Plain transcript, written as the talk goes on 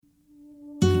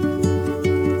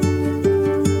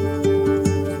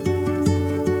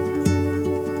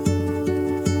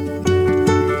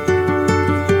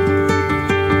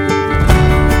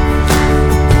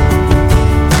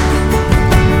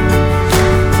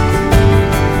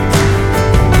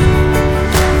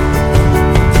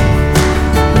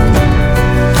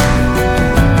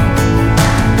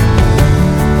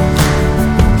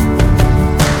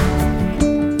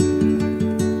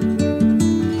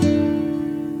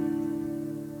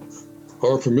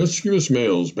Are promiscuous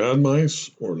males bad mice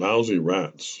or lousy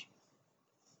rats?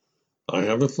 I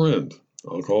have a friend,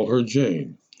 I'll call her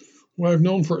Jane, who I've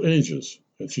known for ages,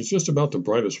 and she's just about the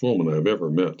brightest woman I've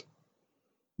ever met.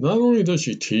 Not only does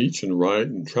she teach and write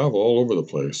and travel all over the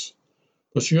place,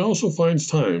 but she also finds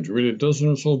time to read a dozen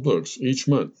or so books each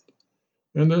month,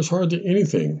 and there's hardly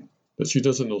anything that she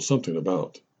doesn't know something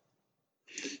about.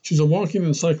 She's a walking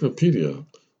encyclopedia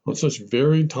on such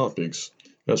varied topics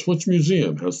as which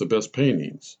museum has the best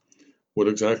paintings, what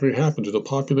exactly happened to the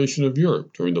population of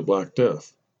Europe during the Black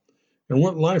Death, and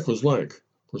what life was like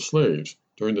for slaves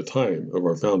during the time of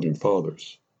our founding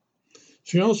fathers.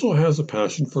 She also has a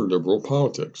passion for liberal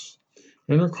politics,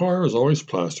 and her car is always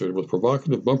plastered with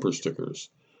provocative bumper stickers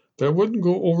that wouldn't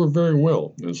go over very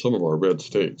well in some of our red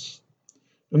states.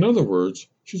 In other words,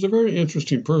 she's a very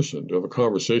interesting person to have a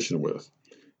conversation with,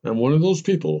 and one of those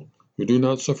people who do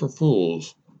not suffer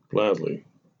fools gladly.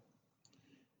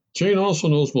 Jane also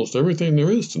knows most everything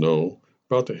there is to know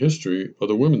about the history of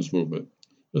the women's movement,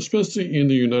 especially in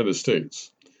the United States,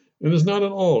 and is not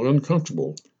at all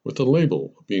uncomfortable with the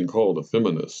label of being called a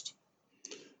feminist.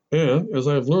 And, as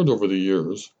I have learned over the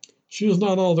years, she is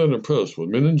not all that impressed with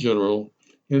men in general,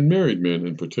 and married men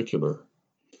in particular,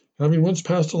 having once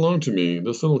passed along to me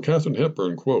this little Katharine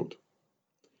Hepburn quote: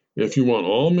 "If you want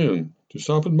all men to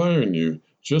stop admiring you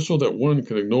just so that one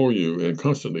can ignore you and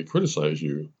constantly criticize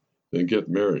you, then get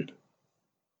married."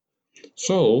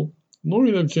 So,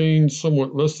 knowing of Jane's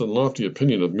somewhat less than lofty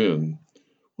opinion of men,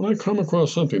 when I come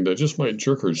across something that just might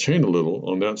jerk her chain a little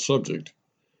on that subject,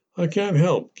 I can't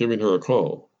help giving her a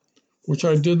call, which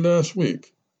I did last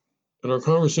week, and our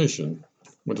conversation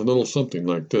went a little something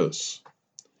like this.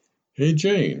 "Hey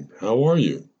Jane, how are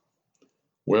you?"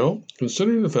 "Well,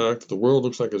 considering the fact that the world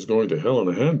looks like it's going to hell in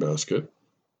a handbasket,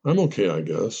 I'm okay, I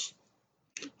guess."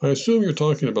 "I assume you're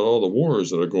talking about all the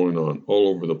wars that are going on all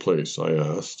over the place," I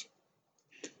asked.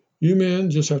 "You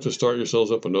men just have to start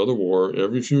yourselves up another war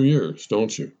every few years,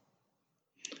 don't you?"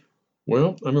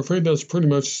 "Well, I'm afraid that's pretty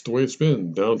much the way it's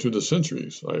been down through the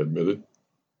centuries," I admitted.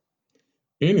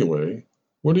 "Anyway,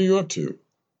 what are you up to?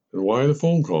 And why the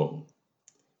phone call?"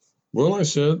 "Well," I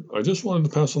said, "I just wanted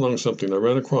to pass along something I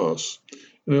ran across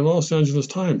in a Los Angeles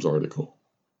Times article."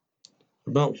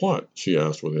 "About what?" she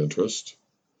asked with interest.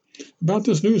 "About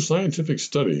this new scientific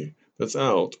study that's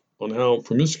out on how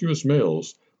promiscuous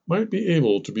males might be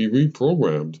able to be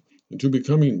reprogrammed into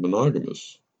becoming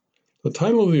monogamous. The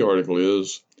title of the article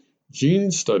is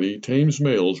Gene Study Tames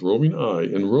Males' Roving Eye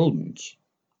in Rodents."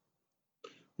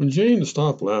 When Jane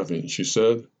stopped laughing, she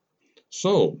said,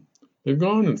 "So, they've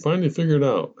gone and finally figured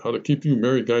out how to keep you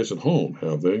married guys at home,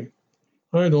 have they?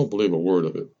 I don't believe a word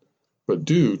of it, but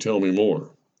do tell me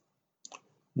more."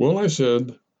 "Well," I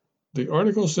said, "the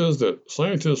article says that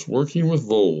scientists working with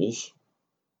voles—"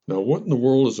 "Now what in the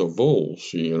world is a vole?"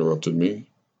 she interrupted me.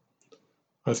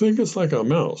 "I think it's like a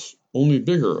mouse, only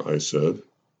bigger," I said.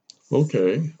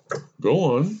 "Okay, go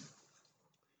on."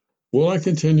 "Well," I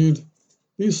continued,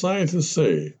 "these scientists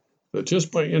say that just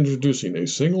by introducing a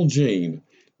single gene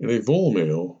in a vole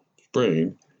male's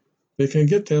brain, they can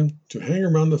get them to hang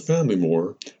around the family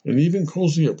more and even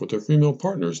cozy up with their female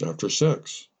partners after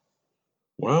sex."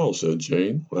 "Wow," said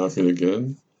Jane, laughing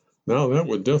again. "Now that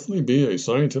would definitely be a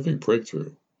scientific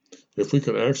breakthrough, if we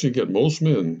could actually get most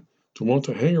men to want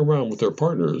to hang around with their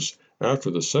partners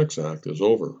after the sex act is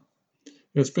over.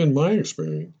 It's been my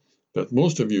experience that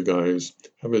most of you guys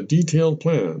have a detailed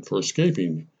plan for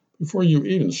escaping before you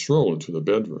even stroll into the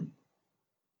bedroom."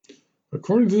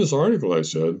 "According to this article," I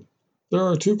said, "there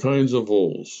are two kinds of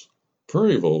voles.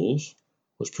 Prairie voles,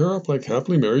 which pair up like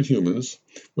happily married humans,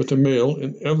 with the male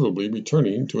inevitably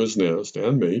returning to his nest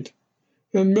and mate,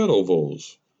 and meadow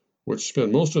voles, which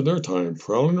spend most of their time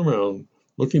prowling around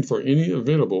looking for any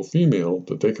available female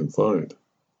that they can find."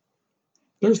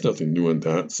 "There's nothing new in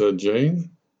that," said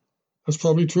Jane. "That's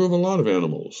probably true of a lot of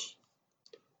animals."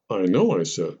 "I know," I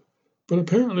said, "but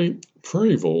apparently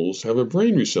prairie voles have a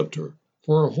brain receptor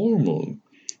for a hormone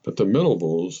that the meadow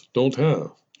voles don't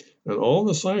have, and all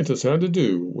the scientists had to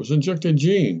do was inject a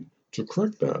gene to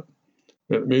correct that,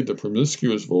 and it made the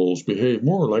promiscuous voles behave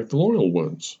more like the loyal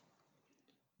ones."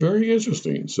 "Very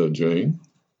interesting," said Jane.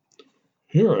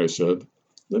 "Here," I said,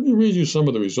 "let me read you some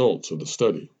of the results of the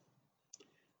study.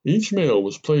 Each male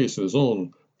was placed in his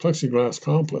own plexiglass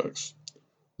complex.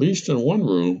 Leashed in one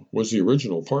room was the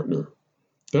original partner.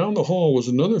 Down the hall was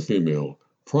another female,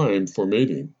 primed for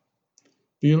mating.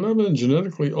 The 11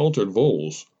 genetically altered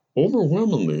voles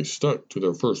overwhelmingly stuck to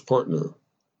their first partner.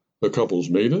 The couples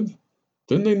mated,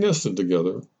 then they nested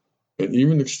together, and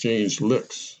even exchanged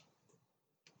licks."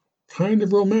 "Kind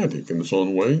of romantic in its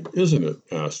own way, isn't it?"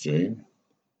 asked Jane.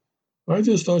 I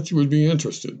just thought you would be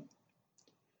interested.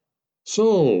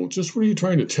 So, just what are you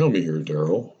trying to tell me here,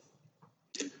 Darrell?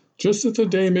 Just that the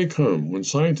day may come when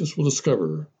scientists will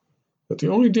discover that the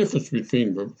only difference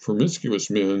between promiscuous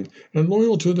men and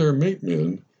loyal to their mate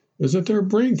men is that their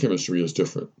brain chemistry is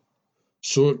different.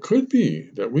 So it could be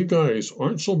that we guys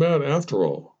aren't so bad after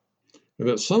all, and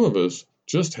that some of us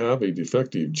just have a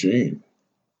defective gene.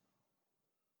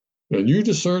 And you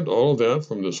discerned all of that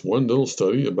from this one little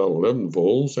study about 11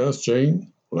 voles? Asked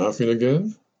Jane, laughing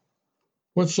again.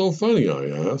 What's so funny? I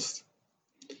asked.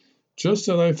 Just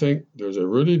that I think there's a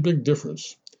really big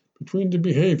difference between the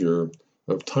behavior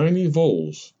of tiny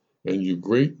voles and you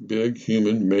great big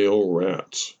human male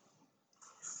rats.